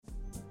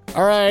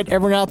All right,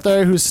 everyone out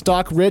there who's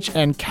stock rich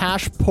and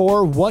cash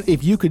poor, what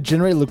if you could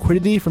generate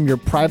liquidity from your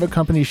private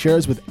company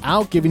shares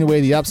without giving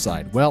away the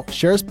upside? Well,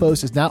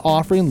 SharesPost is now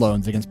offering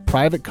loans against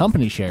private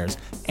company shares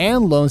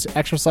and loans to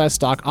exercise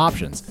stock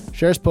options.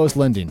 SharesPost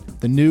Lending,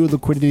 the new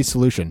liquidity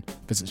solution.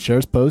 Visit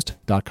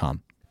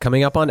sharespost.com.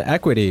 Coming up on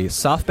equity,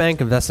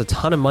 SoftBank invests a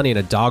ton of money in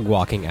a dog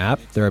walking app.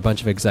 There are a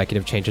bunch of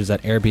executive changes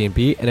at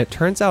Airbnb, and it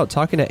turns out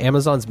talking to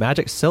Amazon's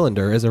Magic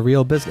Cylinder is a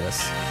real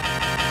business.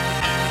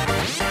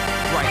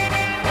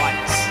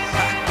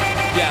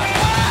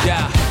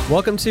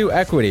 Welcome to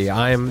Equity.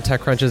 I'm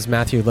TechCrunch's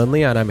Matthew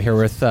Lindley, and I'm here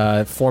with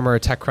former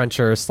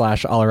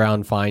TechCruncher /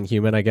 all-around fine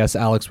human, I guess,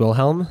 Alex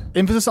Wilhelm.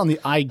 Emphasis on the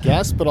I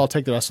guess, but I'll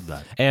take the rest of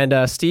that.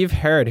 And Steve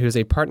Herod, who's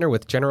a partner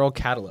with General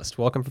Catalyst.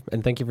 Welcome,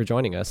 and thank you for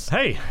joining us.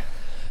 Hey.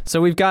 So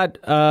we've got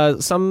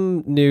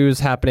some news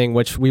happening,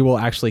 which we will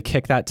actually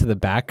kick that to the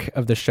back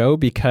of the show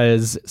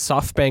because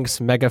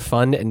SoftBank's mega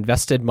fund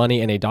invested money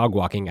in a dog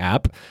walking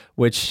app,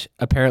 which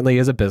apparently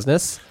is a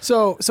business.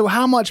 So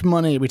how much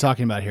money are we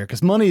talking about here?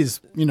 Because money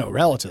is,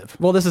 relative.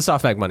 Well, this is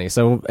SoftBank money.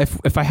 So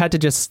if I had to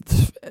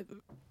just...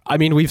 I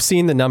mean, we've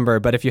seen the number,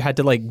 but if you had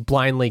to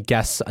blindly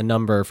guess a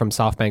number from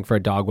SoftBank for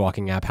a dog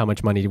walking app, how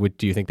much money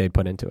do you think they'd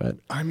put into it?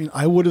 I mean,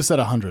 I would have said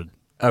 100.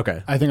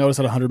 Okay. I think I would have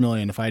said 100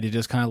 million if I had to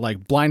just kind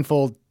of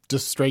blindfold,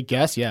 just straight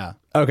guess. Yeah.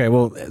 Okay.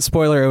 Well,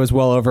 spoiler, it was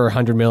well over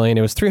 100 million.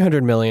 It was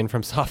 300 million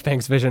from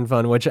SoftBank's Vision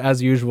Fund, which,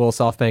 as usual,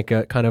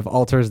 SoftBank kind of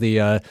alters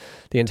the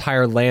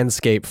entire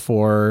landscape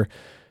for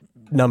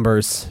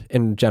numbers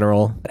in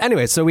general.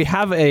 Anyway, so we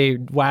have a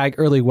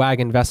early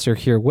WAG investor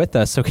here with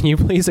us. So can you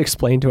please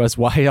explain to us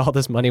why all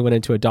this money went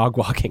into a dog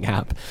walking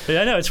app?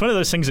 Yeah, I know. It's one of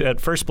those things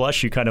at first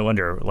blush you kind of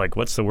wonder,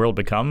 what's the world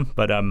become?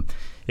 But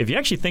if you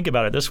actually think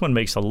about it, this one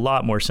makes a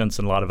lot more sense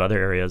than a lot of other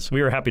areas.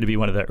 We were happy to be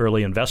one of the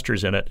early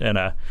investors in it. And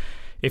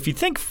if you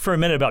think for a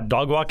minute about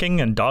dog walking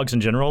and dogs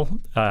in general,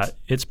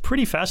 it's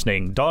pretty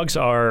fascinating. Dogs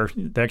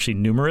they're actually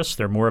numerous.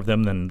 There are more of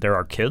them than there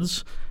are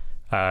kids.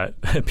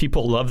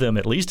 People love them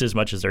at least as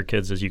much as their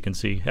kids, as you can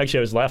see. Actually,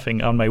 I was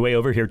laughing on my way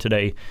over here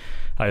today.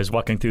 I was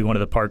walking through one of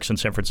the parks in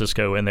San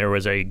Francisco, and there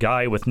was a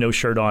guy with no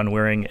shirt on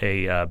wearing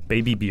a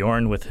baby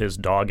Bjorn with his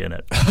dog in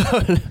it.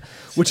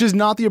 Which is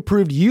not the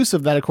approved use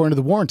of that according to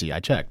the warranty. I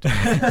checked.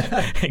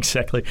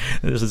 Exactly.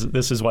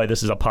 This is why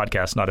this is a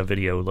podcast, not a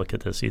video look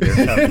at this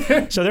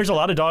either. So there's a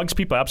lot of dogs.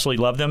 People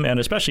absolutely love them, and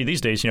especially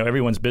these days,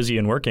 everyone's busy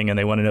and working, and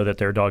they want to know that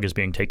their dog is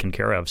being taken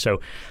care of. So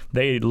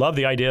they love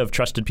the idea of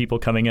trusted people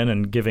coming in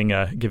and giving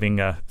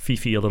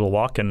Fifi a little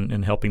walk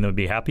and helping them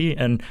be happy.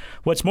 And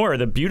what's more,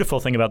 the beautiful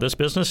thing about this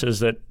business is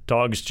that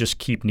dogs just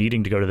keep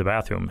needing to go to the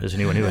bathroom, as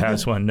anyone who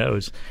has one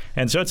knows.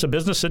 And so it's a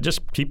business that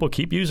just people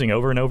keep using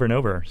over and over and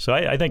over. So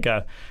I think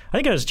it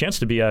has a chance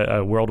to be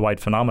a worldwide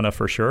phenomena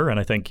for sure. And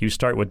I think you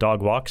start with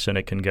dog walks and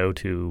it can go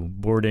to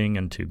boarding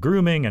and to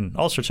grooming and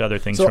all sorts of other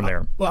things from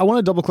there. I want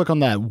to double click on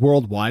that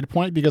worldwide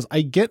point because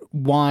I get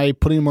why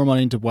putting more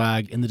money into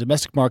WAG in the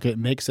domestic market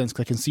makes sense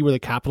because I can see where the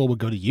capital would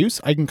go to use.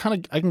 I can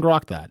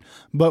grok that.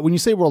 But when you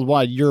say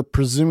worldwide, you're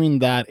presuming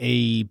that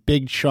a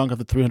big chunk of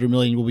the 300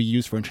 million will be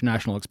used for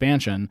international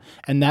expansion,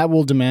 and that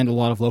will demand a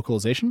lot of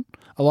localization.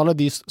 A lot of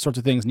these sorts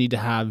of things need to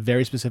have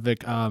very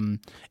specific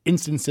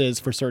instances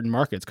for certain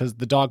markets because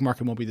the dog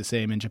market won't be the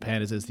same in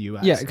Japan as is the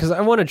U.S. Yeah, because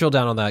I want to drill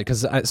down on that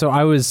because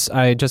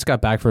I just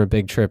got back from a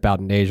big trip out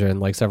in Asia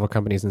and several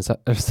countries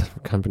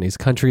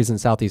in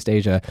Southeast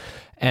Asia,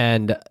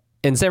 and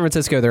in San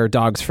Francisco there are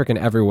dogs freaking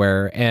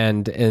everywhere,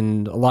 and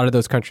in a lot of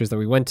those countries that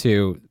we went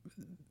to,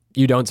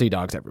 you don't see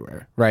dogs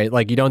everywhere, right?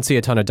 You don't see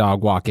a ton of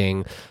dog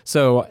walking.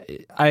 So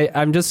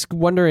I'm just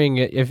wondering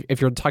if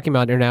you're talking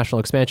about international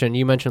expansion,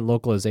 you mentioned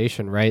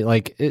localization, right?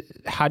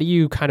 How do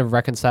you kind of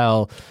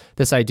reconcile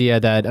this idea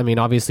that,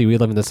 obviously we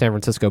live in the San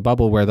Francisco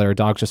bubble where there are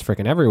dogs just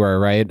freaking everywhere,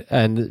 right?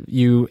 And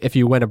if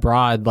you went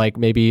abroad,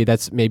 maybe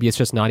it's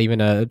just not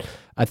even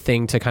a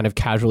thing to kind of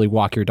casually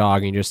walk your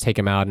dog and you just take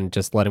him out and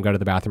just let him go to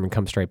the bathroom and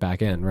come straight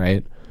back in,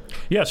 right?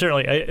 Yeah,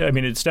 certainly.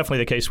 It's definitely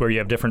the case where you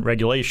have different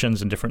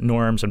regulations and different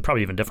norms and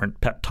probably even different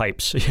pet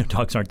types.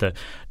 Dogs aren't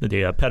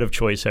the pet of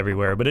choice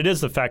everywhere. But it is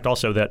the fact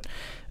also that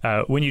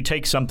when you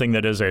take something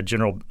that is a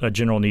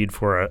general need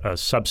for a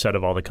subset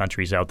of all the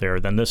countries out there,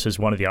 then this is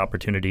one of the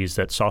opportunities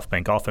that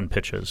SoftBank often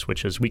pitches,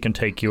 which is we can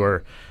take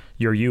your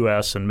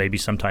U.S. and maybe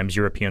sometimes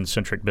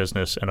European-centric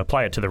business and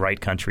apply it to the right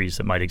countries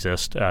that might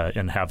exist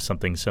and have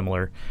something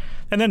similar.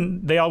 And then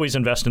they always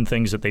invest in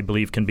things that they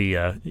believe can be,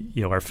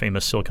 our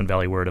famous Silicon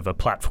Valley word of a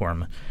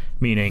platform,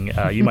 meaning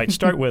you might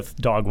start with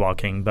dog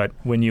walking, but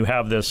when you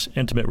have this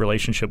intimate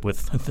relationship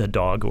with the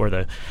dog or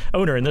the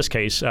owner in this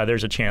case,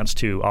 there's a chance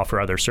to offer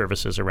other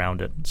services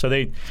around it. So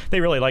they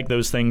really like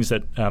those things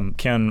that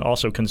can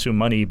also consume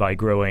money by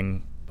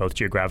growing both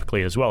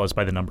geographically as well as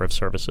by the number of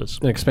services.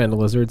 And expand the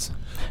lizards.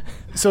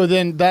 So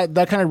then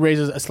that kind of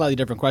raises a slightly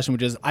different question,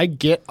 which is I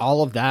get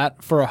all of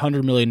that for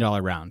 $100 million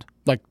round.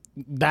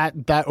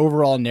 that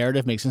overall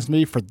narrative makes sense to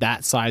me for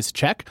that size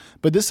check.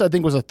 But this, I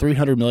think, was a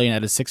 $300 million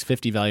at a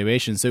 $650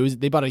 valuation. So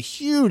they bought a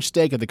huge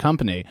stake of the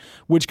company,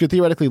 which could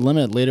theoretically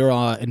limit later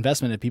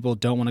investment if people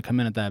don't want to come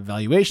in at that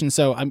valuation.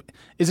 So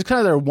is it kind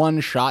of their one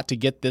shot to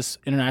get this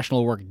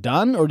international work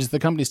done, or does the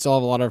company still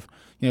have a lot of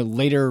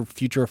later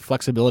future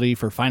flexibility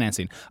for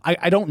financing?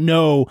 I don't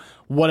know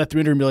what a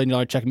 $300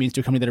 million check means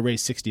to a company that had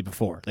raised 60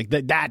 before. Like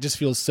that just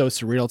feels so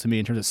surreal to me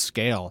in terms of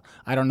scale.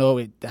 I don't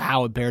know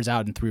how it bears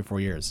out in 3 or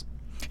 4 years.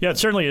 Yeah,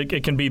 certainly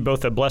it can be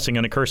both a blessing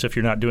and a curse if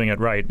you're not doing it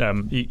right.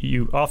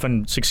 You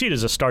often succeed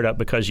as a startup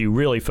because you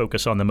really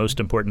focus on the most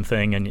important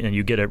thing and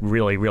you get it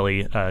really,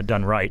 really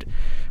done right.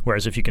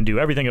 Whereas if you can do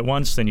everything at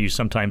once, then you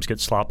sometimes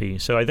get sloppy.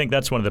 So I think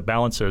that's one of the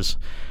balances.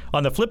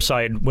 On the flip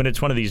side, when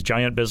it's one of these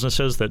giant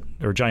businesses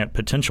or giant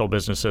potential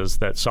businesses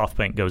that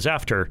SoftBank goes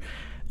after,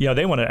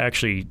 they want to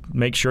actually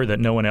make sure that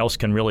no one else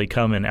can really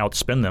come and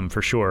outspin them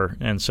for sure.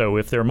 And so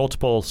if there are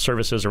multiple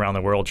services around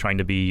the world trying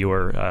to be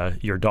your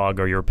dog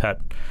or your pet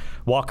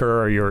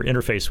walker or your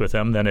interface with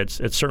them, then it's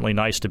certainly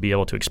nice to be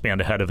able to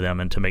expand ahead of them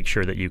and to make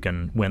sure that you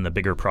can win the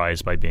bigger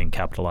prize by being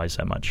capitalized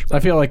that much.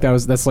 I feel like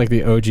that's like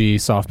the OG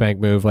SoftBank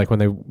move, like when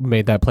they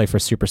made that play for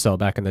Supercell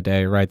back in the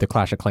day, right? The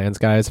Clash of Clans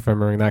guys, if I'm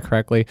remembering that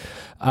correctly.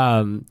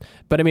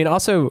 But I mean,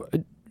 also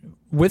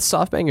with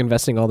SoftBank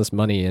investing all this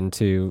money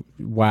into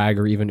Wag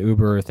or even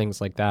Uber or things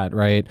like that,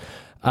 right?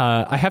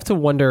 I have to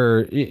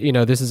wonder,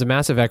 this is a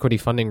massive equity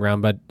funding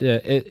round, but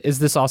is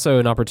this also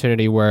an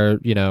opportunity where,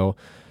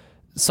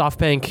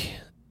 SoftBank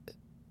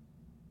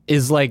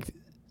is like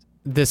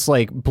this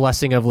like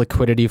blessing of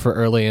liquidity for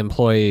early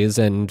employees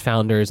and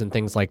founders and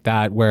things like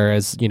that,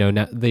 whereas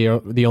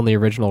the only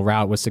original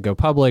route was to go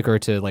public or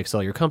to like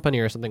sell your company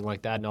or something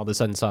like that, and all of a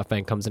sudden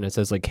SoftBank comes in and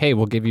says like, hey,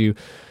 we'll give you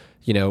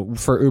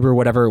for Uber,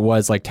 whatever it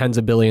was, like tens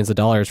of billions of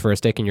dollars for a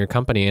stake in your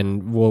company,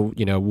 and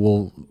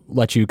we'll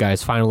let you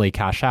guys finally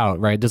cash out,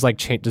 right? Does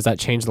that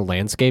change the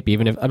landscape?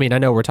 Even if, I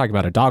know we're talking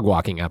about a dog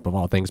walking app of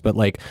all things, but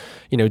like,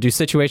 do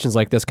situations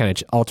like this kind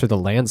of alter the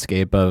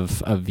landscape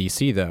of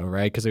VC though,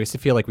 right? Because I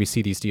feel like we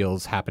see these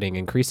deals happening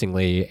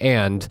increasingly,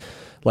 and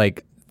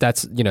like,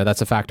 that's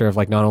a factor of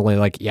like not only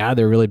like, yeah,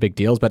 they're really big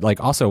deals, but like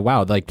also,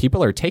 wow, like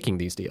people are taking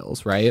these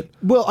deals, right?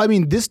 Well,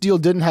 this deal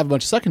didn't have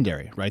much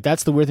secondary, right?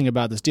 That's the weird thing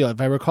about this deal.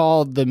 If I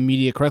recall the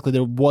media correctly,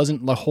 there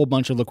wasn't a whole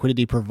bunch of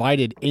liquidity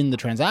provided in the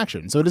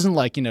transaction. So it isn't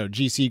like,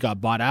 GC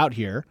got bought out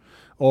here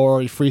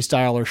or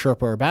Freestyle or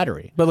Sherpa or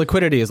Battery. But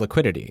liquidity is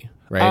liquidity,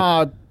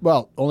 right?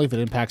 Well, only if it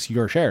impacts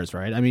your shares,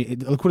 right?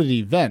 Liquidity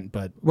event,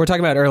 but... We're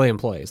talking about early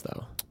employees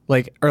though,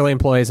 like early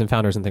employees and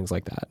founders and things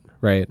like that,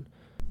 right?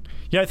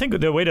 Yeah, I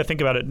think the way to think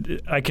about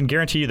it, I can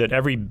guarantee you that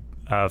every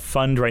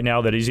fund right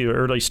now that is either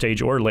early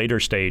stage or later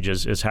stage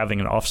is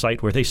having an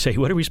offsite where they say,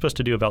 what are we supposed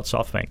to do about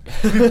SoftBank?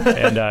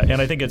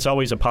 and I think it's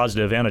always a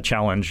positive and a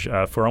challenge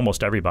for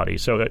almost everybody.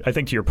 So I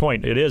think to your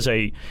point, it is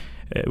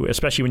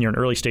especially when you're an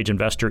early stage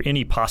investor,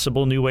 any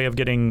possible new way of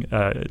getting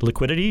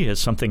liquidity is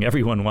something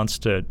everyone wants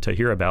to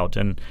hear about.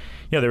 And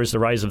there is the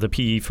rise of the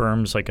PE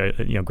firms, like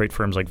great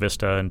firms like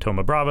Vista and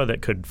Thoma Brava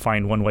that could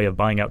find one way of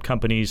buying out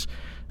companies.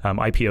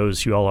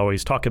 IPOs you all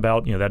always talk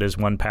about, that is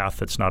one path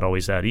that's not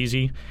always that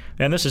easy.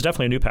 And this is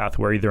definitely a new path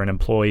where either an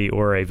employee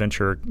or a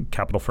venture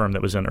capital firm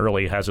that was in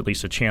early has at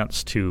least a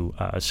chance to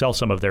sell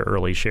some of their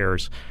early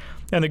shares.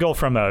 And the goal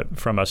from a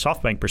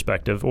SoftBank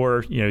perspective,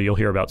 or you'll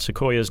hear about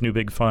Sequoia's new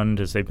big fund,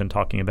 as they've been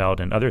talking about,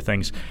 and other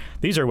things.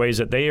 These are ways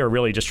that they are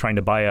really just trying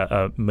to buy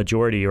a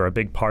majority or a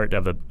big part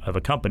of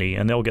a company,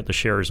 and they'll get the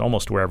shares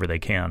almost wherever they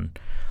can.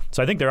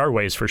 So I think there are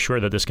ways for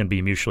sure that this can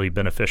be mutually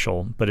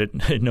beneficial, but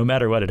no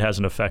matter what, it has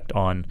an effect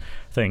on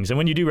things. And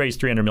when you do raise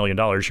 $300 million,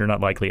 you're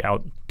not likely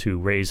out to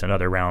raise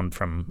another round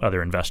from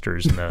other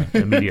investors in the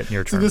immediate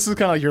near term. So this is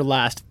kind of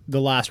like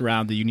the last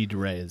round that you need to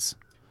raise.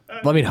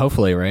 Well,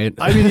 hopefully, right?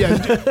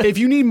 Yeah, if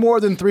you need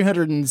more than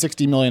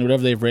 $360 million,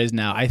 whatever they've raised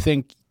now, I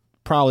think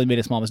probably made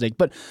a small mistake.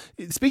 But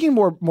speaking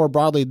more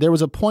broadly, there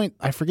was a point,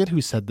 I forget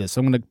who said this, so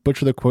I'm going to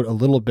butcher the quote a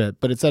little bit,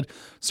 but it said,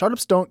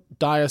 startups don't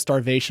die of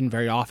starvation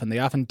very often. They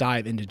often die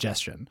of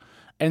indigestion.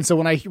 And so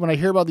when I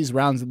hear about these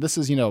rounds, this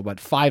is,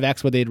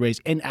 5x what they'd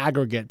raised in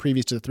aggregate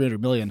previous to the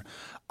 $300 million,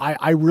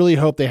 I really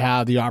hope they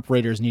have the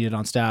operators needed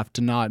on staff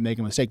to not make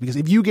a mistake. Because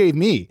if you gave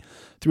me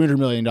 $300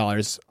 million,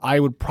 I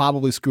would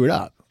probably screw it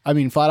up.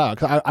 Flat out.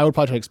 'Cause I would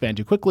probably try to expand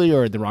too quickly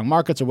or in the wrong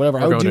markets or whatever.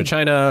 Or going to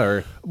China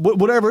or...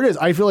 Whatever it is.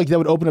 I feel like that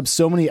would open up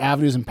so many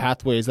avenues and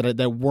pathways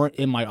that weren't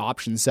in my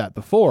option set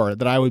before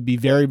that I would be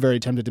very,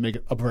 very tempted to make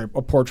a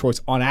poor choice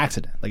on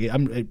accident. Like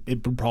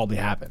it would probably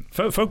happen.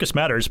 Focus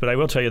matters, but I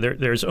will tell you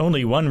there's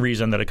only one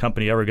reason that a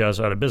company ever goes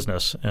out of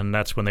business, and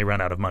that's when they run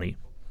out of money.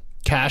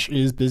 Cash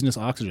is business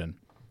oxygen.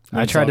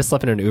 I tried to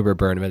slip in an Uber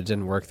burn, but it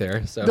didn't work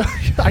there. So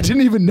I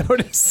didn't even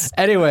notice.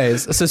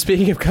 Anyways, so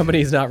speaking of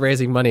companies not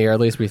raising money, or at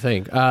least we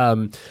think,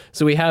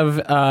 so we have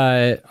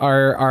a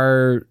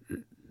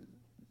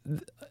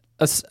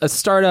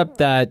startup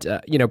that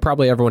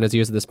probably everyone has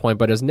used at this point,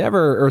 but is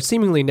never or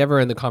seemingly never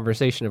in the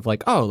conversation of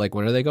like, oh, like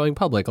when are they going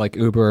public? Like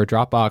Uber or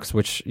Dropbox,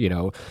 which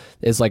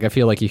is like I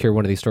feel like you hear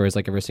one of these stories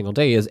like every single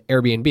day is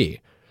Airbnb.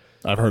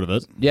 I've heard of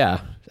it.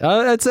 Yeah.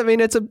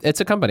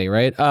 It's a company,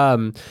 right?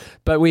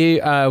 But we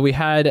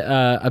had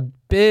a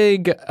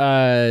big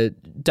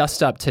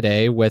dust up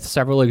today with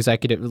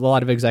a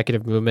lot of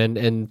executive movement.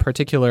 In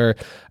particular,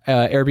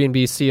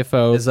 Airbnb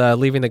CFO is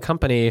leaving the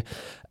company,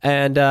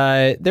 and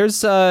there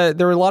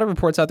were a lot of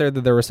reports out there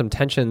that there were some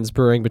tensions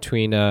brewing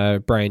between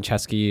Brian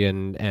Chesky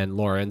and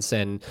Lawrence,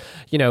 and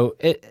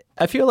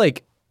I feel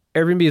like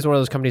Airbnb is one of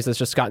those companies that's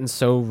just gotten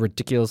so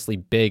ridiculously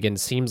big and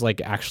seems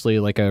like actually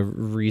like a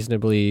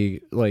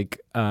reasonably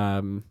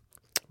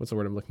what's the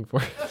word I'm looking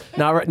for?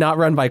 not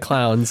run by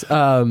clowns.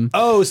 So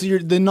you're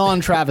the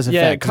non-Travis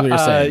effect. Is what you're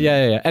saying.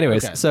 Yeah.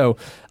 Anyways, okay. So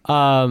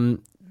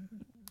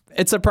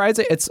it's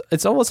surprising.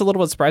 It's almost a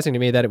little bit surprising to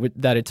me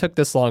that it took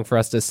this long for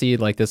us to see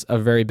like a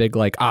very big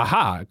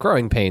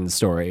growing pains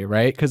story,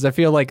 right? Because I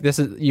feel like this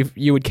is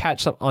you would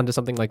catch onto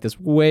something like this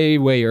way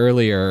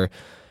earlier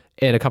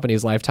in a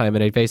company's lifetime,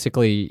 and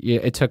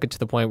it took it to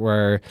the point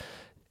where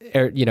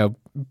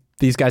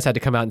these guys had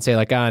to come out and say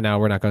like, no,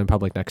 we're not going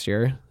public next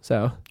year,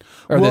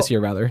 this year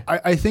rather.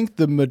 I think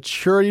the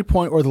maturity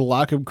point or the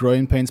lack of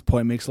growing pains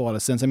point makes a lot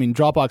of sense. I mean,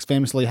 Dropbox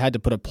famously had to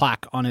put a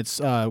plaque on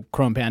its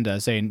Chrome Panda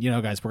saying,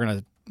 guys, we're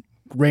gonna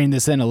rein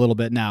this in a little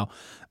bit now.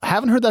 I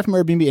haven't heard that from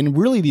Airbnb, and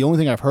really the only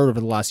thing I've heard over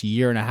the last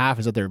year and a half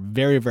is that they're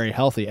very, very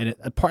healthy. And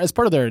as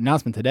part of their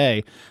announcement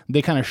today,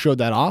 they kind of showed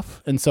that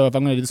off. And so if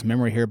I'm going to do this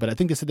memory here, but I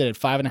think they said they had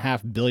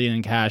 $5.5 billion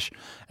in cash,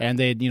 and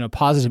they had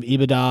positive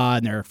EBITDA,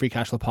 and they're free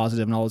cash flow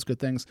positive, and all those good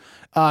things.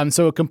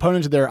 So a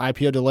component of their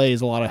IPO delay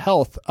is a lot of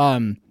health.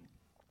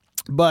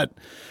 But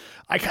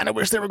I kind of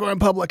wish they were going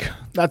public.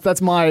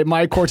 That's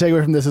my core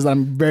takeaway from this is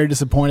I'm very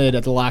disappointed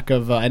at the lack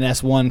of an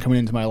S1 coming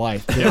into my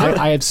life.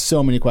 I have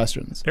so many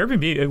questions.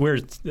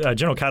 Airbnb,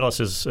 General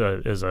Catalyst is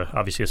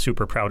obviously a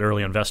super proud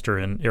early investor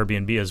in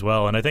Airbnb as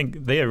well, and I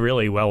think they are a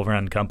really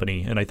well-run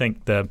company. And I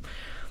think the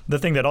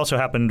thing that also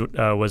happened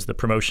was the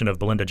promotion of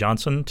Belinda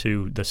Johnson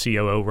to the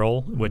COO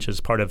role, which is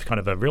part of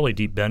kind of a really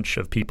deep bench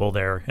of people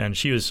there. And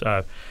she was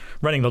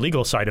running the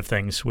legal side of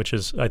things, which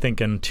is, I think,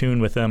 in tune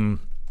with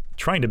them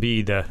trying to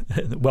be the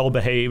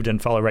well-behaved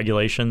and follow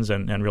regulations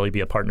and really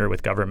be a partner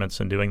with governments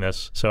in doing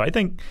this. So I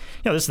think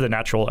this is the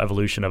natural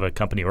evolution of a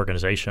company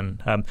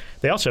organization.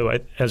 They also,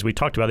 as we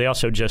talked about, they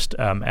also just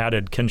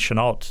added Ken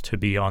Chenault to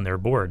be on their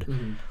board.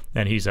 Mm-hmm.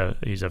 And he's a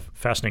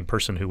fascinating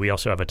person who we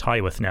also have a tie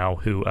with now,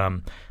 who I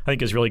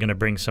think is really going to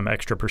bring some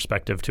extra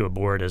perspective to a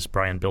board as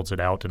Brian builds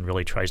it out and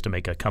really tries to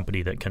make a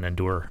company that can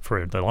endure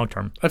for the long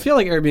term. I feel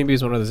like Airbnb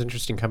is one of those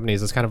interesting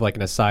companies. It's kind of like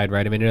an aside,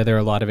 right? I mean, there are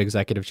a lot of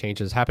executive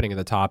changes happening at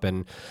the top,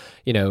 and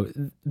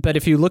but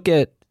if you look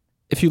at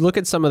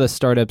some of the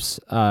startups.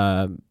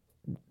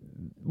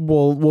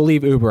 We'll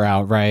leave Uber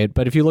out, right?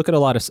 But if you look at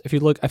I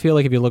feel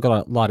like if you look at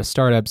a lot of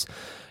startups,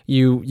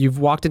 you've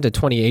walked into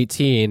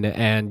 2018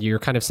 and you're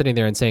kind of sitting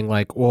there and saying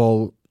like,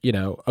 well,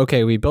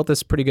 okay, we built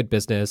this pretty good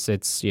business.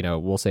 It's,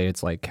 we'll say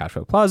it's like cash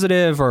flow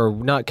positive or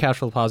not cash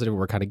flow positive.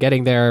 We're kind of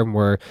getting there, and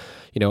we're,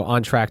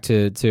 on track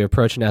to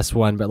approach an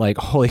S1, but like,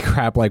 holy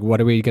crap, like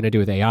what are we going to do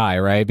with AI,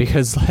 right?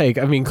 Because like,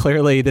 I mean,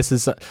 clearly this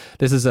is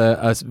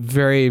a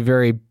very,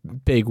 very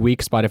big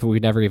weak spot if we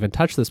never even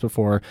touched this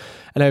before.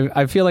 And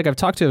I feel like I've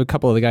talked to a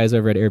couple of the guys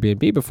over at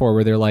Airbnb before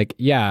where they're like,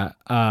 yeah,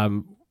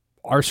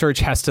 our search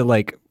has to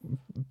like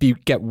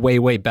get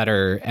way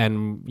better,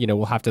 and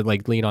we'll have to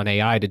like lean on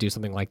AI to do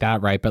something like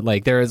that, right? But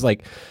like there is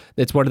like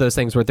it's one of those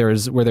things where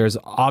there's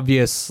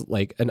obvious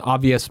like an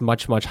obvious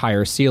much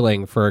higher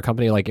ceiling for a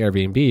company like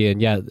Airbnb,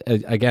 and yet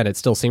again it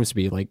still seems to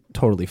be like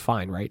totally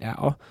fine right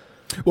now.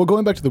 Well,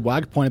 going back to the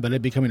WAG point about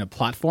it becoming a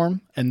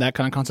platform and that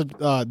kind of concept,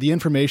 the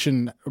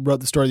information wrote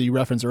the story that you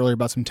referenced earlier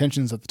about some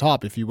tensions at the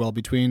top, if you will,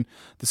 between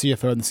the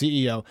CFO and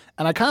the CEO.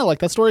 And I kind of like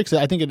that story because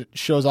I think it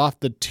shows off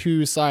the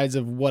two sides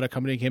of what a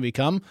company can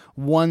become.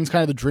 One's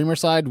kind of the dreamer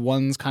side,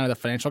 one's kind of the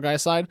financial guy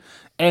side.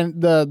 And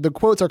the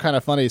quotes are kind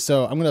of funny.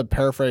 So I'm going to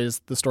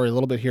paraphrase the story a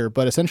little bit here.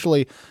 But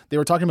essentially, they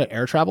were talking about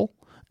air travel.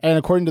 And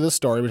according to this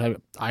story, which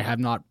I have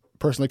not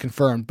personally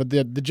confirmed, but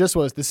the gist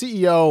was the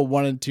CEO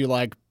wanted to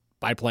like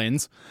buy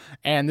planes,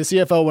 and the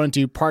CFO wanted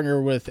to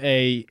partner with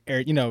a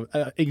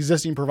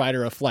existing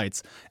provider of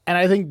flights. And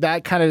I think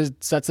that kind of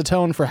sets the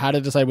tone for how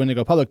to decide when to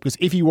go public, because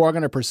if you are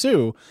going to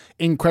pursue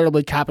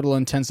incredibly capital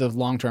intensive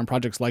long-term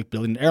projects like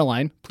building an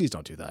airline, please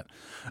don't do that.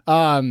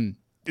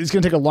 It's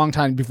going to take a long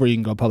time before you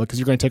can go public because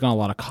you're going to take on a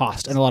lot of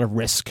cost and a lot of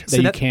risk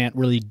that you can't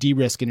really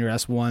de-risk in your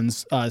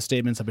S1's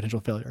statements of potential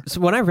failure. So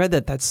when I read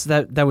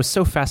that was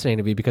so fascinating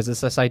to me, because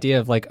it's this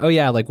idea of like, oh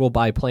yeah, like we'll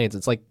buy planes.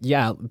 It's like,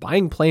 yeah,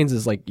 buying planes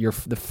is like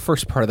the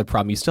first part of the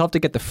problem. You still have to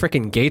get the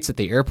freaking gates at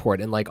the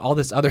airport and like all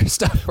this other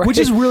stuff, right? Which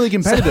is really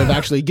competitive,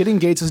 actually. Getting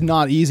gates is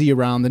not easy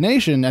around the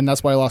nation, and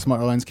that's why a lot of small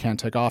airlines can't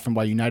take off, and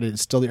why United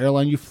is still the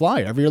airline you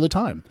fly every other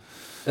time.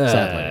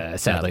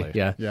 Sadly,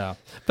 yeah. Yeah.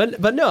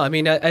 But no, I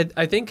mean,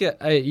 I think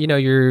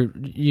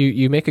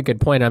you make a good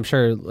point. I'm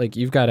sure like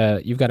you've got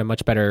a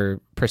much better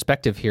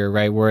perspective here,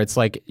 right? Where it's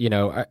like,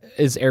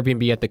 is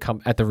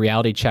Airbnb at the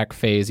reality check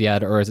phase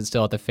yet, or is it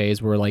still at the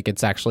phase where like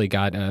it's actually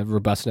got a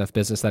robust enough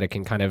business that it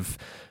can kind of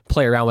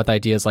play around with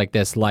ideas like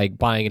this, like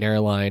buying an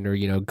airline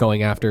or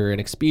going after an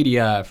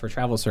Expedia for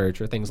travel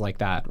search or things like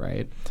that,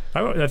 right?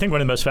 I think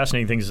one of the most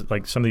fascinating things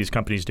like some of these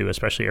companies do,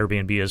 especially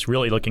Airbnb, is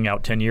really looking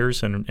out 10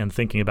 years and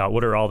thinking about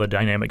what are all the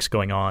dynamics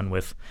going on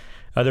with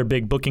other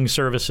big booking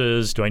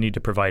services. Do I need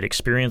to provide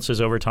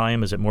experiences over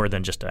time? Is it more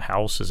than just a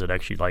house? Is it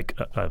actually like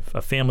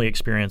a family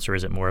experience, or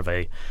is it more of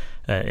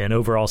an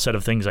overall set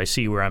of things I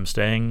see where I'm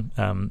staying?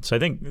 So I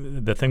think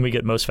the thing we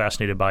get most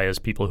fascinated by is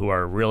people who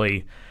are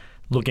really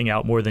looking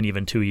out more than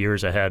even 2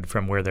 years ahead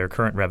from where their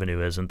current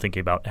revenue is and thinking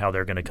about how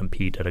they're going to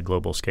compete at a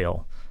global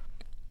scale.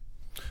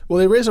 Well,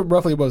 they raised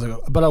roughly about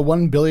a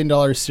 $1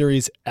 billion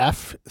Series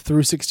F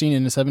through 16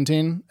 into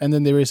 17, and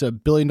then they raised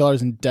 $1 billion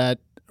in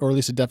debt, or at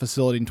least a debt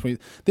facility in 20.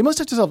 They must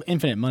have to have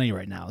infinite money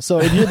right now. So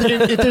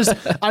if there's,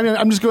 I mean,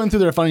 I'm just going through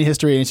their funding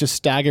history, and it's just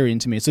staggering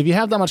to me. So if you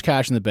have that much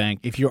cash in the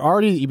bank, if you're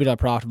already EBITDA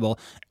profitable,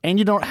 and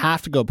you don't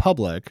have to go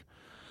public,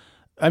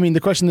 I mean,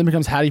 the question then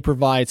becomes, how do you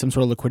provide some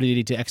sort of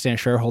liquidity to extant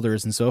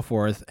shareholders and so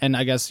forth? And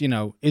I guess,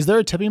 is there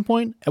a tipping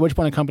point at which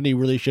point a company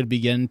really should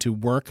begin to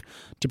work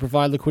to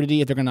provide liquidity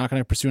if they're not going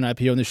to pursue an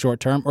IPO in the short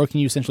term? Or can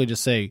you essentially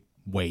just say,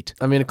 wait?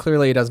 I mean,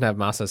 clearly it doesn't have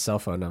Masa's cell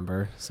phone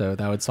number, so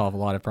that would solve a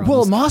lot of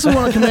problems. Well, Masa would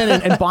want to come in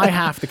and buy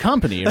half the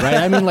company, right?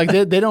 I mean, like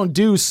they don't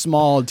do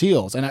small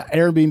deals, and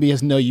Airbnb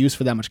has no use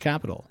for that much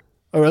capital.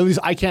 Or at least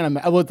I can't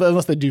imagine,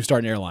 unless they do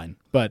start an airline.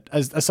 But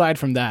aside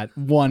from that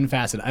one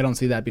facet, I don't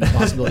see that being a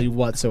possibility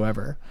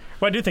whatsoever.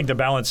 Well, I do think the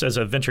balance as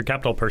a venture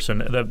capital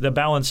person, the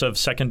balance of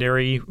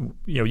secondary,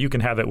 you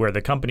can have it where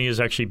the company is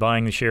actually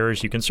buying the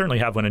shares. You can certainly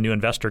have when a new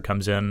investor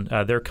comes in,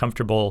 they're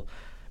comfortable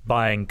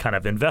buying kind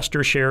of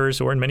investor shares,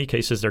 or in many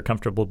cases, they're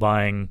comfortable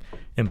buying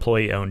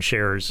employee-owned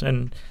shares.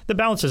 And the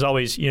balance is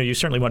always, you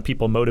certainly want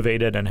people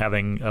motivated and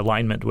having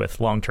alignment with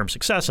long-term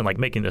success and like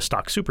making the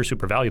stock super,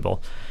 super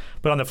valuable.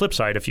 But on the flip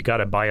side, if you got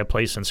to buy a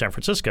place in San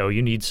Francisco,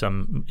 you need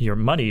your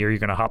money, or you're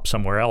going to hop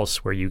somewhere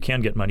else where you can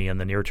get money in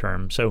the near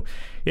term. So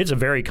it's a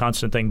very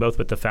constant thing, both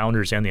with the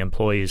founders and the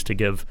employees, to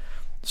give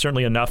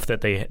certainly enough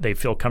that they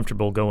feel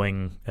comfortable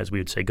going, as we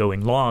would say,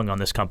 going long on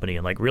this company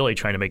and like really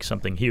trying to make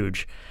something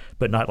huge,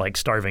 but not like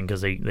starving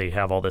because they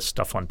have all this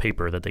stuff on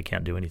paper that they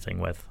can't do anything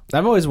with.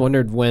 I've always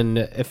wondered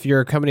if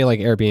you're a company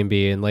like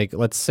Airbnb and like,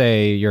 let's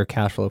say you're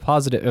cash flow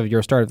positive, or you're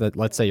a startup,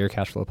 let's say you're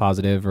cash flow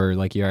positive, or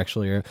like you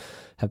actually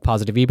have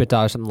positive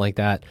EBITDA or something like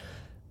that,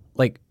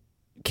 like,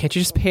 can't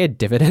you just pay a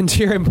dividend to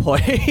your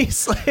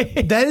employees?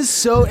 That is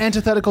so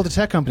antithetical to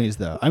tech companies,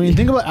 though. I mean,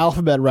 think about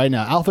Alphabet right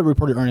now. Alphabet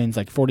reported earnings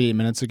like 48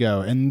 minutes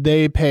ago, and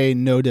they pay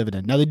no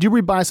dividend. Now, they do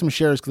rebuy some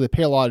shares because they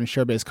pay a lot in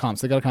share-based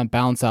comps. They got to kind of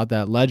balance out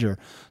that ledger.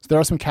 So there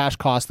are some cash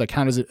costs that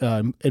count as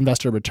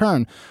investor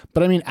return.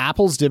 But I mean,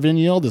 Apple's dividend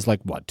yield is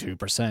like,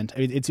 2%? I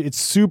mean, it's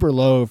super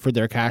low for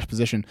their cash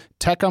position.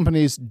 Tech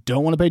companies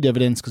don't want to pay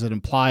dividends because it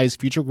implies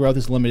future growth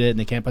is limited and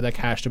they can't put that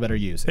cash to better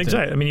use.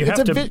 Exactly. I mean,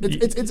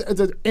 it's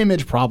an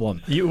image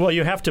problem.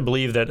 You have to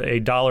believe that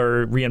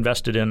 $1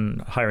 reinvested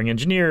in hiring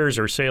engineers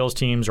or sales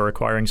teams or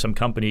acquiring some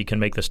company can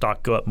make the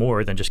stock go up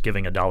more than just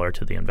giving $1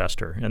 to the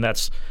investor. And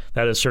that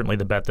is certainly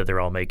the bet that they're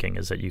all making,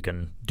 is that you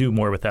can do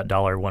more with that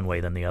dollar one way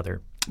than the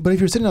other. But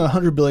if you're sitting on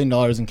 $100 billion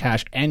in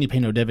cash and you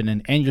pay no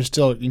dividend and you're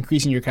still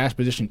increasing your cash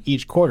position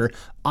each quarter,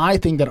 I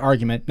think that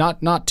argument,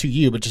 not to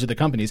you, but just to the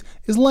companies,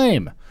 is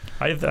lame.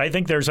 I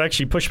think there's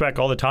actually pushback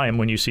all the time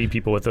when you see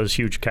people with those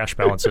huge cash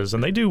balances,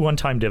 and they do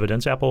one-time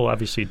dividends. Apple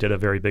obviously did a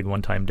very big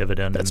one-time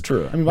dividend. That's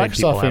true. I mean,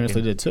 Microsoft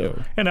famously did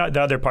too. And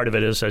the other part of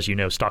it is, as you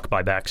know, stock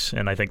buybacks,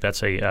 and I think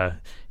that's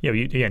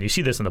you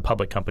see this in the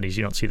public companies.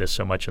 You don't see this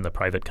so much in the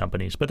private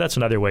companies, but that's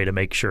another way to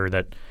make sure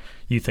that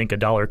you think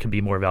 $1 can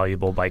be more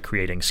valuable by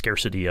creating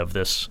scarcity of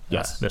this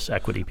this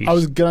equity piece. I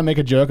was going to make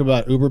a joke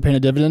about Uber paying a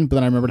dividend, but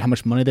then I remembered how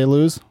much money they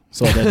lose,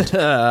 so I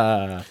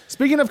didn't.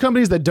 Speaking of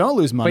companies that don't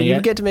lose money. But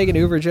you get to make an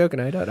Uber joke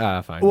and I don't.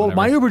 Fine. Well, whatever.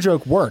 my Uber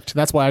joke worked.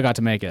 That's why I got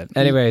to make it.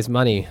 Anyways,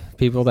 money.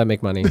 People that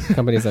make money.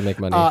 Companies that make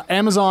money.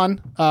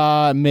 Amazon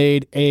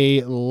made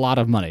a lot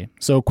of money.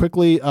 So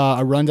quickly,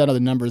 a rundown of the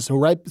numbers. So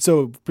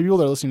for people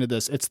that are listening to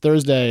this, it's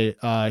Thursday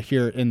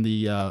here in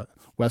the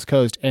West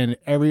Coast, and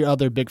every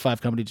other Big Five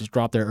company just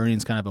dropped their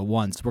earnings kind of at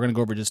once. We're going to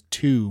go over just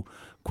two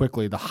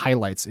quickly, the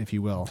highlights, if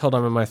you will. Hold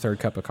on, I'm my third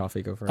cup of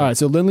coffee. Go for it. All right,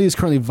 so Lindley is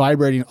currently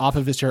vibrating off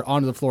of his chair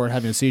onto the floor and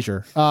having a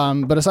seizure.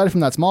 But aside from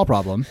that small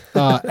problem,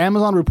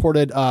 Amazon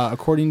reported,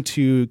 according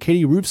to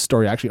Katie Roof's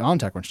story, actually on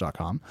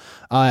TechCrunch.com,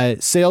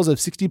 sales of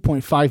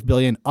 $60.5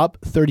 billion, up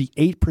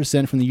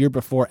 38% from the year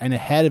before, and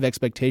ahead of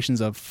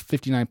expectations of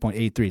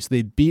 59.83. So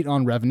they beat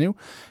on revenue,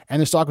 and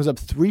their stock was up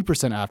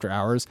 3% after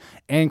hours.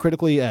 And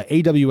critically,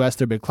 AWS,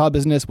 their big cloud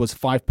business, was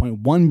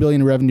 $5.1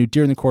 billion in revenue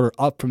during the quarter,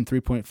 up from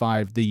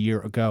 $3.5 the year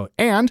ago.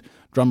 And,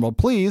 drumroll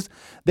please,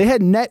 they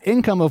had net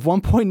income of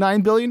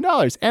 $1.9 billion.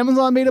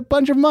 Amazon made a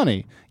bunch of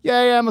money.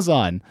 Yay,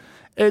 Amazon.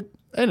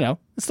 I don't know.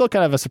 It's still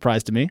kind of a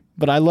surprise to me,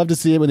 but I love to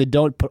see it when they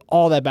don't put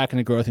all that back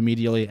into growth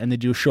immediately and they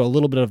do show a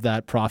little bit of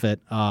that profit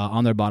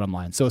on their bottom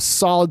line. So a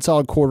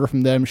solid quarter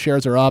from them.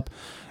 Shares are up.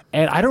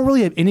 And I don't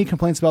really have any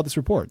complaints about this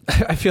report.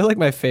 I feel like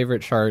my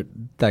favorite chart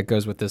that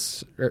goes with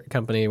this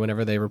company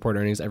whenever they report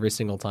earnings every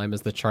single time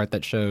is the chart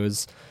that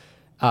shows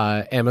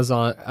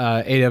Amazon,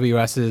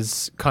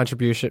 AWS's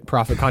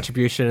profit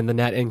contribution, and the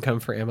net income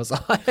for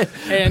Amazon.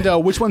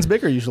 And which one's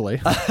bigger usually?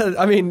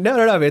 I mean,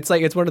 no.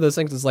 It's one of those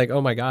things. It's like, oh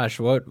my gosh,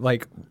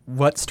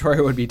 what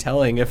story would be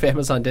telling if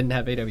Amazon didn't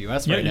have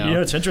AWS right now? You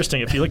know, it's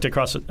interesting. If you looked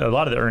across a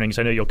lot of the earnings,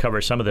 I know you'll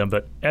cover some of them,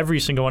 but every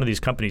single one of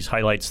these companies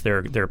highlights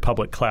their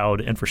public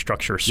cloud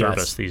infrastructure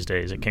service these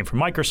days. It came from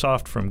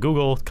Microsoft, from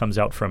Google, comes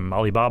out from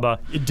Alibaba.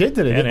 It did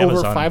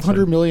over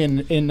 $500 million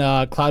in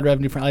cloud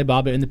revenue from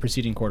Alibaba in the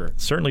preceding quarter.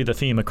 Certainly the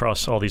theme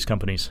across all these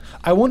companies.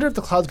 I wonder if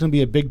the cloud's going to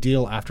be a big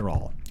deal after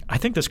all. I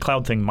think this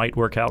cloud thing might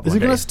work out. Is it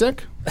going to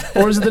stick,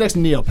 or is it the next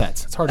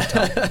Neopets? It's hard to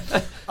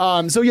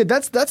tell. So yeah,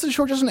 that's the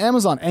short just on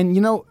Amazon, and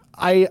you know,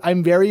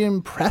 I'm very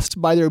impressed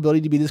by their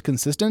ability to be this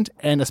consistent,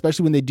 and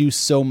especially when they do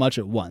so much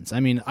at once. I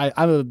mean,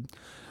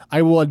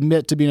 I will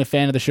admit to being a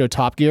fan of the show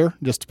Top Gear,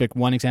 just to pick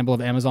one example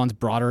of Amazon's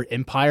broader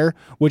empire,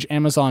 which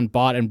Amazon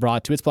bought and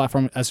brought to its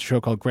platform as a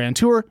show called Grand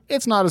Tour.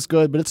 It's not as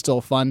good, but it's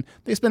still fun.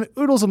 They spend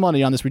oodles of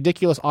money on this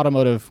ridiculous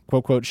automotive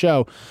quote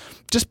show.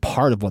 Just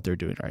part of what they're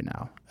doing right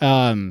now.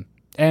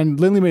 And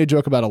Lindley made a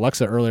joke about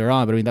Alexa earlier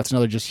on, but I mean, that's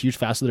another just huge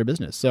facet of their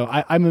business. So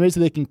I'm amazed that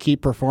they can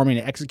keep performing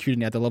and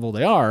executing at the level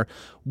they are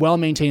while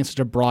maintaining such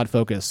a broad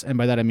focus. And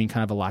by that, I mean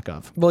kind of a lack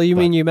of. Well,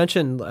 you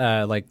mentioned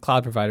like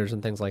cloud providers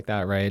and things like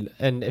that, right?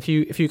 And if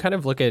you kind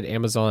of look at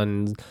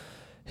Amazon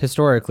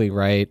historically,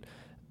 right,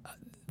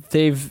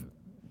 they've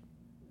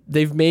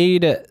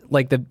made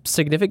like the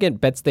significant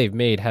bets they've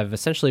made have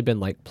essentially been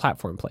like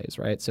platform plays,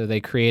 right? So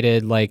they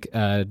created like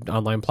an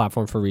online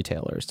platform for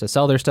retailers to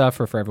sell their stuff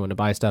or for everyone to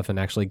buy stuff and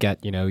actually get,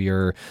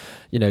 your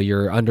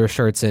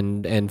undershirts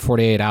in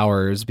 48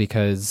 hours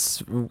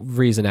because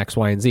reason X,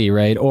 Y, and Z,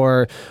 right?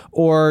 Or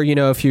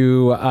if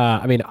you,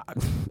 I mean,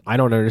 I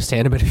don't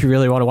understand it, but if you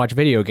really want to watch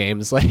video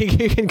games, like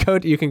you can go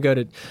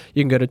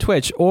to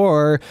Twitch,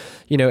 or,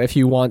 if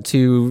you want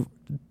to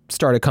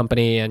start a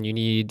company and you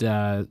need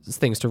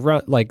things to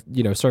run, like,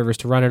 servers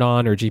to run it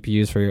on, or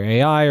GPUs for your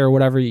AI or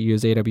whatever, you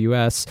use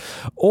AWS.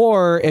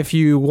 Or if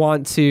you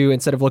want to,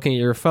 instead of looking at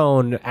your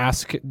phone,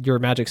 ask your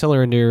magic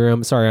cylinder in your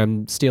room. Sorry,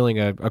 I'm stealing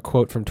a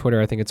quote from Twitter.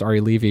 I think it's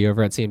Ari Levy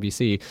over at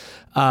CNBC.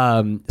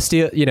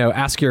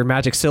 Ask your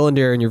magic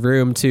cylinder in your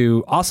room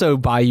to also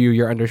buy you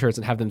your undershirts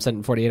and have them sent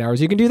in 48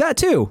 hours. You can do that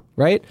too,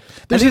 right?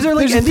 There's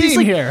a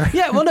theme here.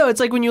 Yeah, well, no, it's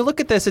like when you look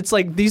at this, it's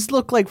like these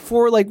look like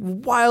four like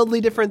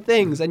wildly different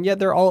things, and yet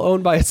they're all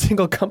owned by a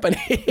single company.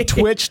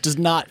 Twitch does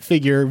not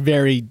figure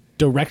very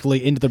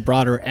directly into the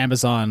broader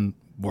Amazon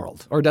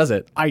world. Or does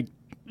it? I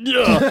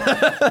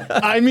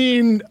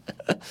mean,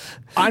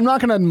 I'm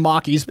not going to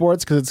mock esports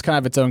because it's kind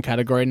of its own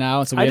category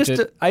now. So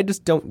I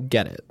just don't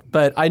get it.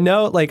 But I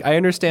know, like, I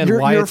understand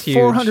why it's huge.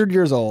 You're 400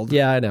 years old.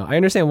 Yeah, I know. I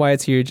understand why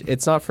it's huge.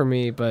 It's not for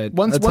me, but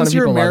once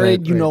you're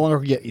married, you no longer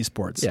get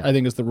esports. Yeah. I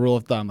think is the rule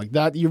of thumb. Like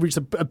that, you reach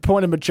a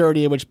point of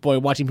maturity at which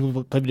point watching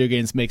people play video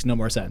games makes no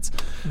more sense.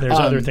 There's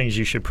other things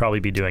you should probably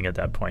be doing at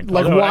that point.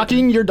 Like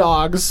walking your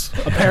dogs,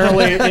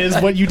 apparently, is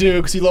what you do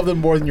because you love them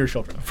more than your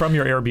children. From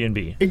your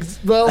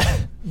Airbnb. Well,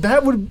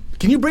 that would...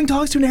 Can you bring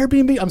dogs to an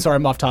Airbnb? I'm sorry,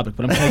 I'm off topic,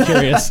 but I'm kind of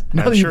curious.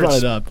 Now that you brought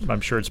it up.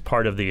 I'm sure it's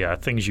part of the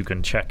things you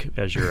can check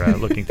as you're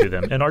looking through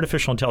them. And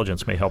artificial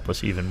intelligence may help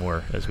us even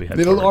more as we head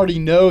forward. They'll already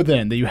know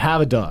then that you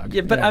have a dog.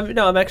 Yeah, but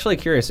yeah. I'm actually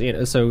curious.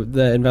 So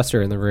the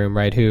investor in the room,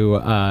 right, who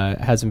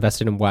has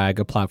invested in Wag,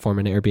 a platform,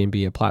 and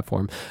Airbnb, a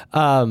platform.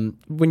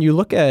 When you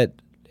look at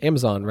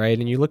Amazon, right,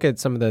 and you look at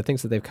some of the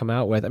things that they've come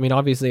out with, I mean,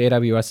 obviously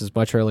AWS is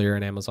much earlier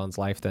in Amazon's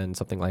life than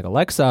something like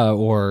Alexa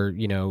or,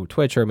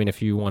 Twitch, or I mean,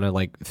 if you want to,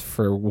 like,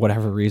 for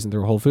whatever reason,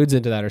 throw Whole Foods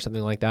into that or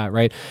something like that,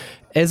 right?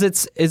 Is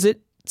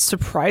it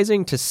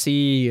surprising to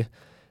see,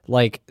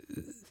 like,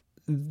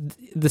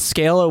 the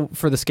scale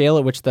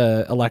at which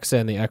the Alexa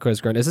and the Echo has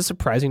grown? Is it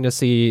surprising to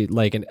see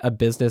like a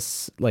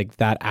business like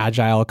that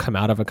agile come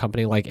out of a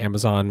company like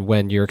Amazon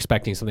when you're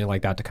expecting something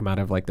like that to come out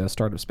of like the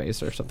startup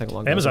space or something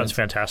along Amazon's those lines?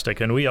 Fantastic,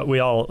 and we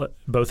all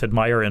both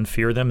admire and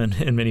fear them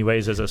in many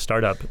ways as a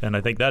startup. And I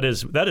think that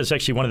is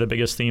actually one of the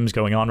biggest themes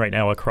going on right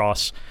now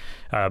across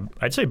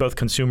I'd say both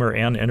consumer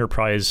and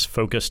enterprise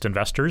focused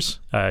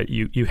investors.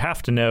 You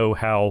have to know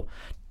how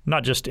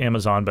not just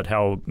Amazon, but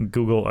how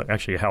Google,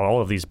 actually how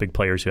all of these big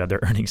players who had their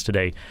earnings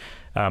today,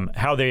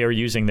 how they are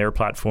using their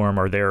platform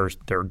or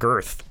their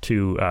girth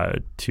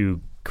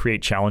to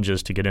create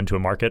challenges to get into a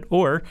market.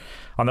 Or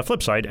on the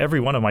flip side,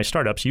 every one of my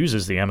startups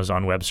uses the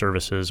Amazon Web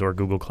Services or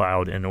Google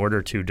Cloud in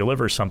order to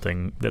deliver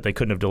something that they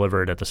couldn't have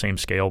delivered at the same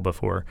scale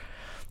before.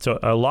 So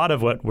a lot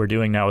of what we're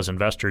doing now as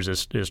investors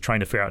is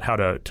trying to figure out how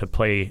to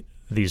play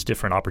these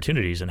different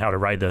opportunities and how to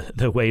ride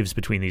the waves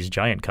between these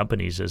giant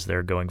companies as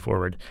they're going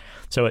forward.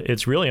 So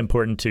it's really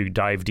important to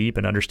dive deep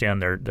and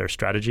understand their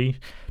strategy.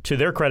 To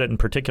their credit, in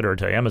particular,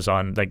 to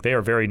Amazon, like they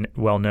are very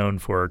well known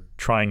for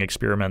trying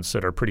experiments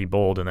that are pretty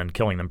bold and then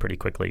killing them pretty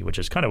quickly, which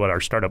is kind of what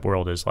our startup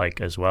world is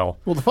like as well.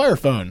 Well, the Fire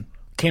Phone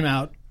came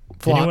out.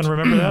 Flopped. Anyone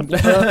remember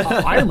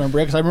that? I remember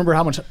it because I remember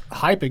how much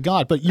hype it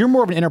got. But you're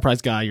more of an enterprise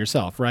guy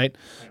yourself, right?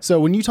 So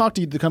when you talk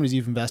to the companies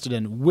you've invested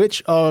in,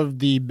 which of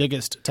the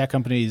biggest tech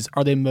companies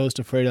are they most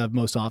afraid of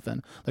most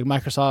often? Like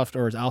Microsoft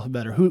or is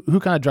Alphabet, or who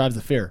kind of drives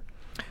the fear?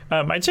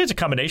 I'd say it's a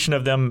combination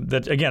of them.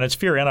 That again, it's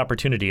fear and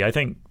opportunity. I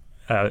think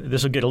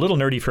this will get a little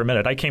nerdy for a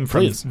minute. I came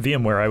from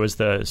VMware. I was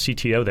the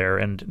CTO there,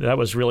 and that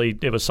was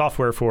it was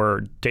software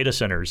for data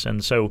centers.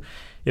 And so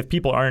if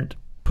people aren't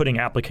putting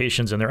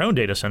applications in their own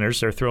data centers,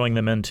 they're throwing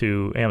them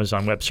into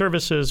Amazon Web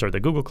Services or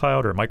the Google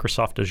Cloud or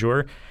Microsoft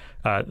Azure,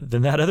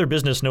 then that other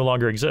business no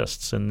longer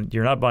exists. And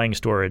you're not buying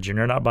storage and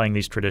you're not buying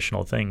these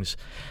traditional things.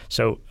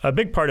 So a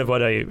big part of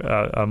what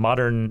a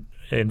modern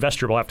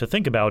investor will have to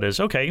think about is,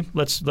 okay,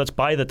 let's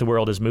buy that the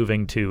world is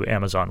moving to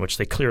Amazon, which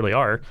they clearly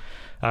are.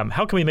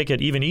 How can we make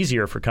it even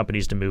easier for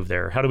companies to move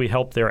there? How do we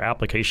help their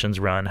applications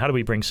run? How do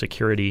we bring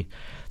security?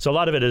 So a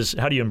lot of it is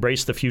how do you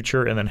embrace the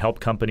future and then help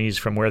companies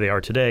from where they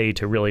are today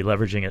to really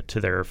leveraging it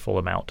to their full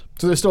amount.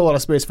 So there's still a lot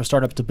of space for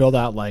startups to build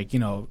out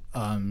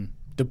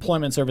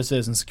deployment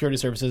services and security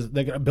services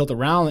that are built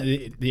around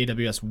the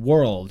AWS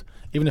world,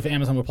 even if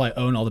Amazon would probably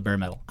own all the bare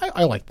metal.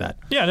 I like that.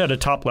 Yeah, and at a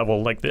top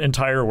level, like the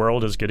entire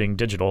world is getting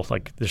digital.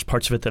 Like there's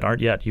parts of it that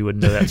aren't yet. You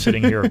wouldn't know that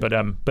sitting here. But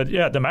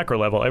yeah, at the macro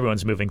level,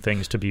 everyone's moving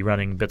things to be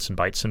running bits and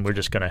bytes, and we're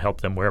just going to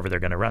help them wherever they're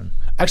going to run.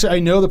 Actually, I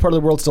know the part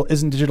of the world still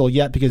isn't digital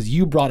yet because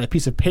you brought a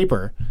piece of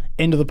paper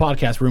into the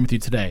podcast room with you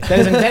today.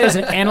 That is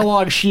an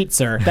analog sheet,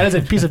 sir. That is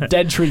a piece of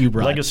dead tree you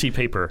brought. Legacy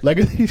paper.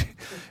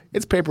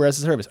 It's paper as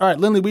a service. All right,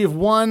 Lindley, we have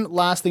one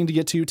last thing to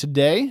get to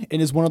today,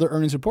 and is one of the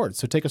earnings reports.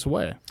 So take us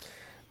away.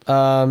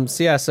 So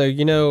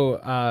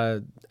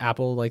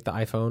Apple, like the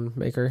iPhone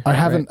maker. I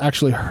haven't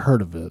actually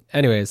heard of it.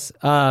 Anyways,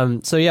 so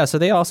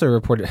they also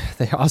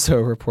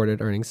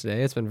reported earnings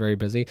today. It's been very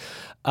busy.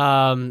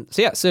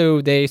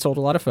 So they sold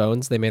a lot of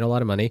phones. They made a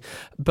lot of money,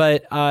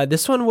 but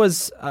this one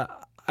was.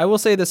 I will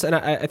say this, and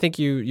I think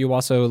you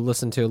also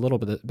listened to a little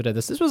bit of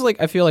this. This was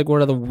I feel like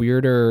one of the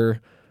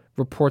weirder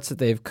reports that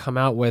they've come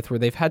out with where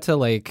they've had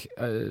to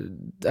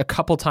a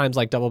couple times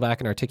double back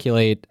and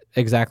articulate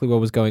exactly what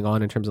was going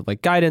on in terms of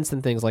guidance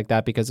and things like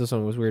that, because this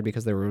one was weird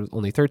because there were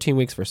only 13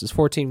 weeks versus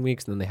 14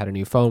 weeks, and then they had a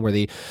new phone where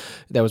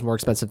that was more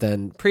expensive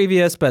than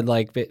previous, but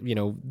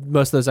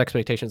most of those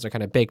expectations are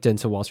kind of baked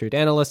into Wall Street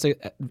analyst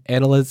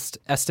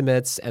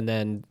estimates, and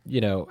then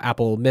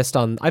Apple missed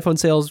on iPhone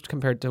sales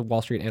compared to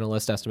Wall Street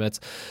analyst estimates,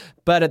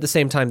 but at the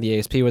same time the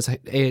ASP was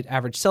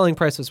average selling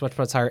price was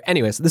much higher.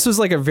 Anyways, this was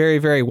a very,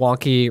 very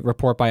wonky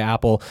report by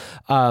Apple.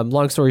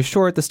 Long story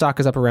short, the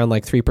stock is up around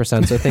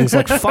 3%, so things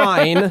look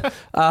fine.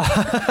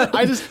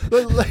 I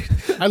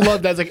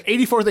love that. It's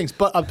 84 things,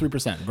 but up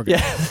 3%. We're good.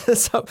 Yeah.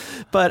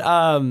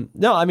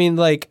 No, I mean,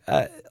 I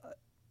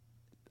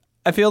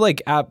feel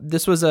like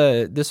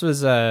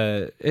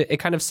it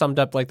kind of summed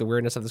up the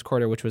weirdness of this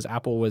quarter, which was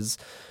Apple was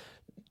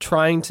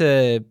trying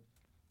to,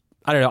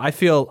 I don't know. I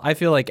feel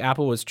like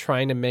Apple was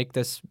trying to make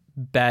this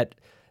bet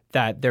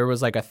that there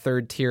was a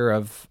third tier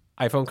of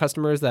iPhone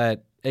customers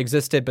that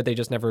existed, but they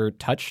just never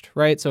touched,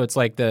 right? So it's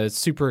the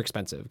super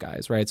expensive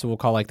guys, right? So we'll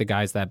call the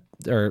guys that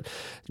are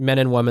men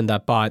and women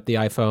that bought the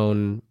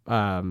iPhone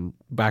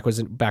back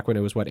when it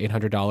was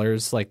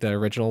 $800, the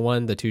original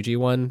one, the 2G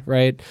one,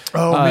 right?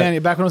 Oh man,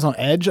 back when it was on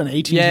Edge on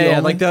AT&T. Yeah,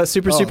 the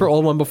super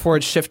old one before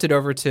it shifted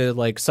over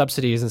to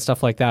subsidies and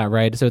stuff like that,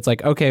 right? So it's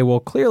okay,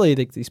 well clearly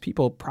these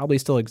people probably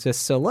still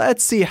exist, so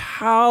let's see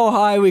how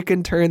high we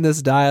can turn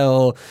this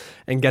dial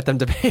and get them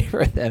to pay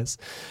for this.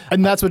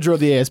 And that's what drove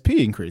the ASP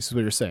increase, is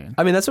what you're saying.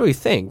 I mean, that's what we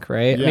think,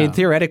 right? Yeah. I mean,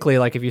 theoretically,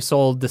 if you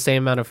sold the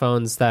same amount of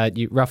phones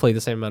roughly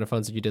the same amount of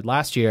phones that you did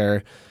last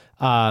year,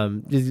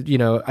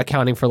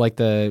 accounting for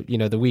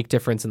the week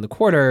difference in the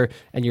quarter,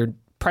 and your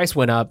price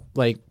went up,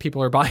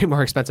 people are buying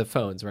more expensive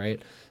phones,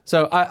 right?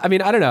 So I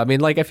mean, I don't know. I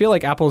mean, I feel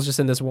like Apple's just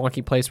in this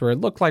wonky place where it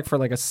looked like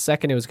for a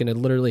second it was going to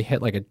literally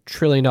hit $1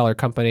 trillion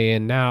company,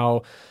 and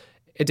now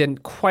it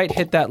didn't quite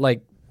hit that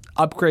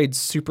upgrade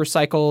super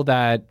cycle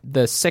that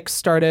the 6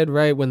 started,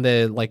 right? When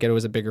it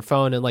was a bigger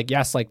phone, and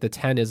yes, the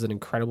 10 is an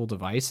incredible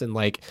device, and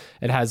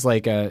it has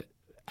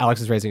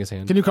Alex is raising his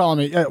hand. Can you call on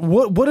me?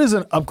 What is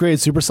an upgrade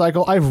super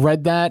cycle? I've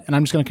read that, and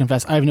I'm just going to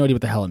confess, I have no idea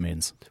what the hell it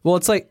means. Well,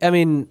 it's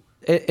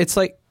it's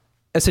a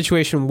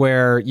situation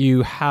where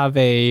you have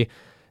a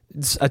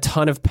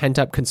ton of pent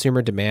up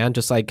consumer demand,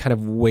 just kind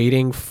of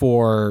waiting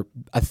for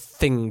a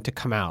thing to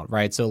come out,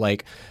 right? So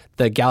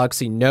the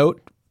Galaxy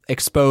Note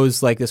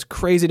exposed this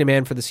crazy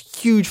demand for this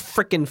huge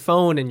freaking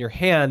phone in your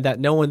hand that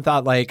no one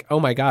thought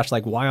oh my gosh,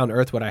 why on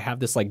earth would I have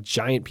this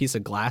giant piece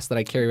of glass that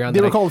I carry around?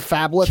 They were called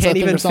phablets. Can't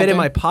even fit in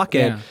my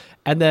pocket. Yeah.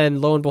 And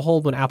then lo and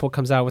behold, when Apple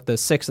comes out with the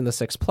 6 and the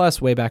 6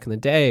 Plus way back in the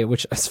day,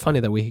 which is funny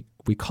that we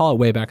call it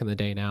way back in the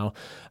day now,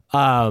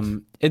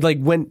 it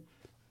went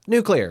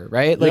nuclear,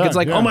 right? Like, Yeah, it's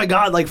like, yeah. oh my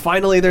God, like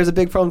finally there's a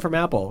big phone from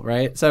Apple,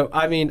 right? So,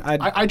 I mean,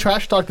 I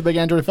trash talked the big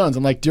Android phones.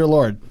 I'm like, dear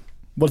Lord,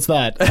 what's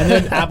that? And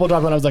then Apple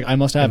dropped one. I was like, I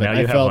must have And it. now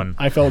you have one.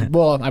 I felt,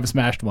 well, I've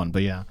smashed one,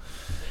 but yeah.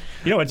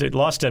 You know, it's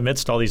lost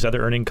amidst all these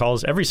other earning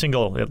calls. At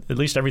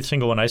least every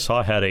single one I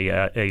saw had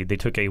they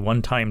took a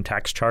one-time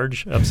tax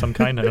charge of some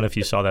kind. I don't know if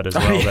you saw that as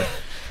well, but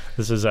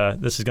this is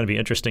going to be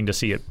interesting to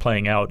see it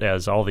playing out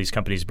as all these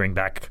companies bring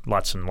back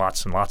lots and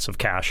lots and lots of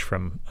cash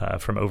from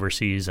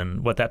overseas,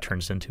 and what that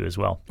turns into as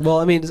well. Well,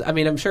 I mean,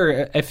 I'm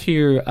sure if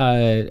you,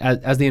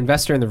 as the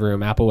investor in the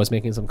room, Apple was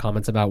making some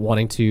comments about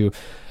wanting to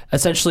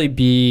essentially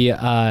be.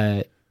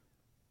 I'll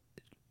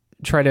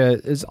try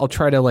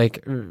to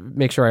like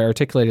make sure I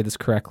articulated this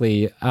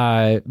correctly.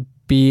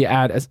 Be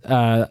at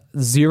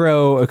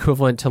zero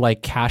equivalent to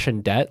like cash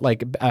and debt,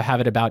 like have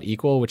it about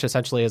equal, which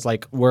essentially is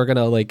like we're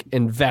gonna like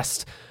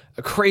invest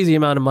a crazy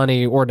amount of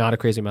money, or not a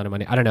crazy amount of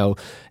money, I don't know,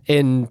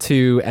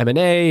 into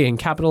M&A and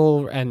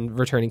capital and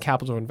returning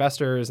capital to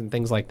investors and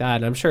things like that.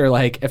 And I'm sure,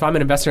 like, if I'm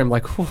an investor, I'm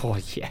like, oh,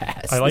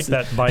 yes. I like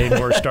that buying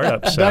more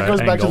startups. That goes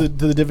back angle. to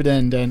the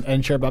dividend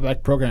and share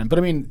buyback program. But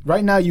I mean,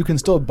 right now you can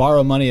still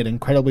borrow money at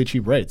incredibly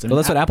cheap rates. I mean, Well,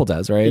 that's what Apple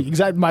does, right?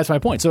 Exactly, that's my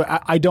point. So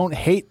I don't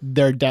hate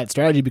their debt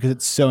strategy because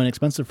it's so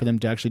inexpensive for them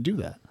to actually do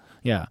that.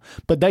 Yeah,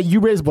 but that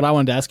you raised what I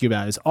wanted to ask you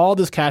about is all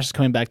this cash is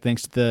coming back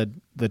thanks to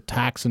the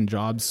Tax and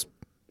Jobs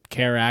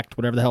Care Act,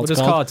 whatever the hell We'll it's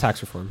just called. call it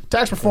tax reform.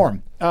 Tax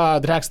reform,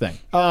 the tax thing.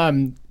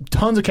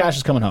 Tons of cash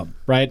is coming home,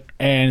 right?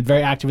 And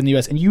very active in the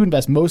U.S. And you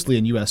invest mostly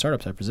in U.S.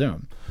 startups, I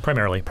presume.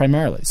 Primarily.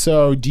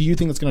 So do you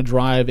think it's going to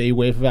drive a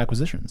wave of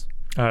acquisitions?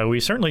 We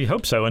certainly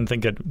hope so, and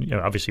think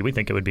obviously we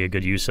think it would be a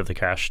good use of the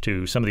cash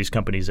to some of these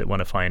companies that want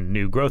to find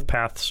new growth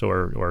paths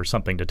or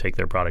something to take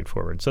their product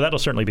forward. So that'll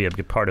certainly be a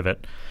big part of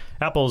it.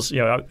 Apple's,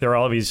 they're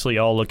obviously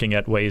all looking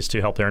at ways to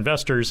help their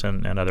investors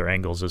and other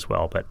angles as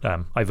well. But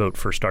I vote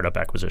for startup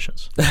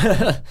acquisitions.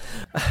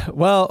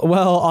 Well,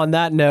 on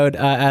that note,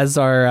 as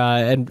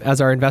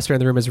our investor in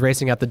the room is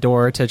racing out the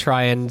door to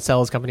try and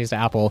sell his companies to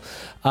Apple,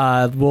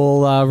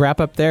 we'll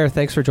wrap up there.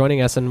 Thanks for joining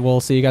us, and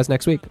we'll see you guys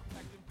next week.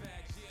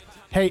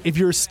 Hey, if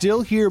you're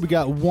still here, we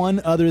got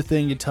one other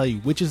thing to tell you,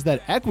 which is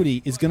that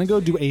Equity is going to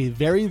go do a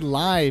very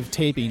live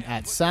taping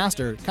at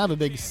SaaStr, kind of a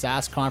big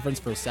SaaS conference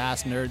for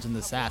SaaS nerds in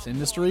the SaaS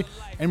industry.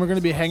 And we're going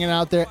to be hanging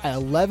out there at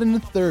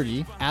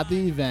 11:30 at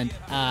the event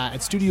at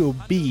Studio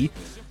B.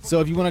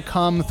 So if you want to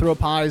come, throw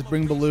pies,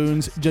 bring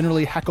balloons,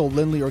 generally heckle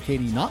Lindley or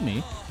Katie, not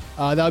me,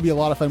 that would be a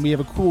lot of fun. We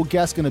have a cool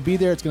guest going to be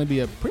there. It's going to be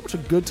pretty much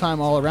a good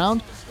time all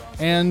around.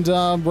 And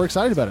we're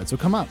excited about it. So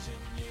come out.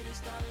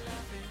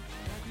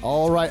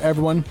 All right,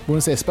 everyone. We want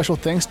to say a special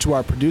thanks to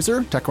our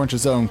producer,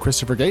 TechCrunch's own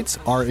Christopher Gates,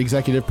 our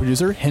executive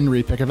producer,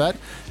 Henry Pickavet.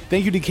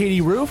 Thank you to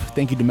Katie Roof.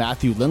 Thank you to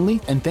Matthew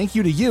Lindley. And thank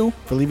you to you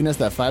for leaving us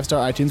that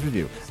 5-star iTunes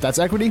review. That's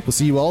Equity. We'll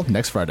see you all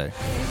next Friday.